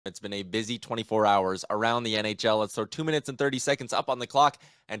It's been a busy 24 hours around the NHL. Let's throw 2 minutes and 30 seconds up on the clock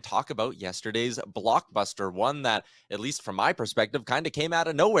and talk about yesterday's blockbuster, one that, at least from my perspective, kind of came out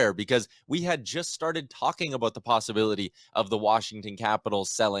of nowhere because we had just started talking about the possibility of the Washington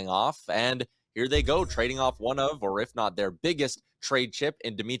Capitals selling off. And here they go, trading off one of, or if not their biggest trade chip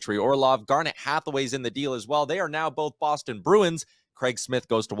in Dmitry Orlov. Garnet Hathaway's in the deal as well. They are now both Boston Bruins. Craig Smith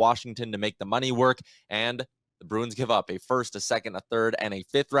goes to Washington to make the money work. And the Bruins give up a first, a second, a third, and a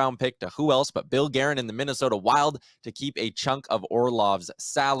fifth-round pick to who else but Bill Guerin and the Minnesota Wild to keep a chunk of Orlov's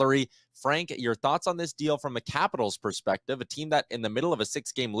salary. Frank, your thoughts on this deal from a Capitals perspective, a team that in the middle of a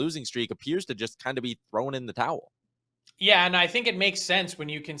 6-game losing streak appears to just kind of be thrown in the towel? Yeah, and I think it makes sense when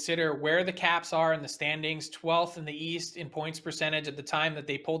you consider where the Caps are in the standings, 12th in the East in points percentage at the time that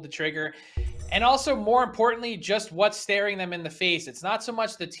they pulled the trigger. And also, more importantly, just what's staring them in the face. It's not so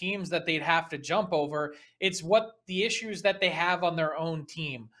much the teams that they'd have to jump over, it's what the issues that they have on their own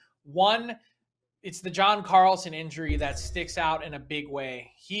team. One, it's the John Carlson injury that sticks out in a big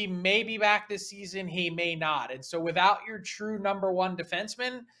way. He may be back this season, he may not. And so without your true number one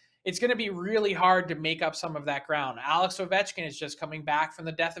defenseman, it's going to be really hard to make up some of that ground. Alex Ovechkin is just coming back from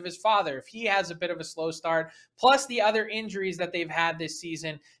the death of his father. If he has a bit of a slow start, plus the other injuries that they've had this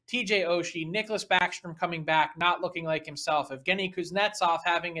season, TJ Oshie, Nicholas Backstrom coming back, not looking like himself, Evgeny Kuznetsov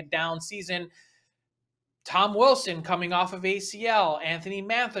having a down season, Tom Wilson coming off of ACL, Anthony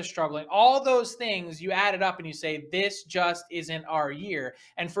Mantha struggling, all those things, you add it up and you say, this just isn't our year.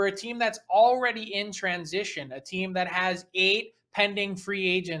 And for a team that's already in transition, a team that has 8 pending free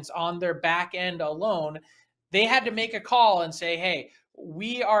agents on their back end alone, they had to make a call and say, hey,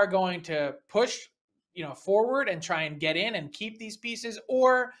 we are going to push forward and try and get in and keep these pieces,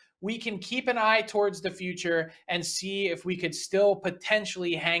 or we can keep an eye towards the future and see if we could still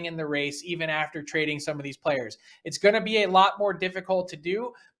potentially hang in the race even after trading some of these players. It's going to be a lot more difficult to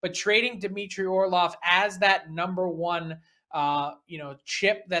do, but trading Dmitry Orlov as that number one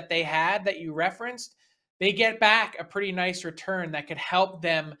chip that they had that you referenced, they get back a pretty nice return that could help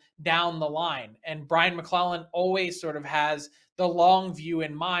them down the line. And Brian McClellan always sort of has the long view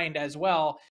in mind as well.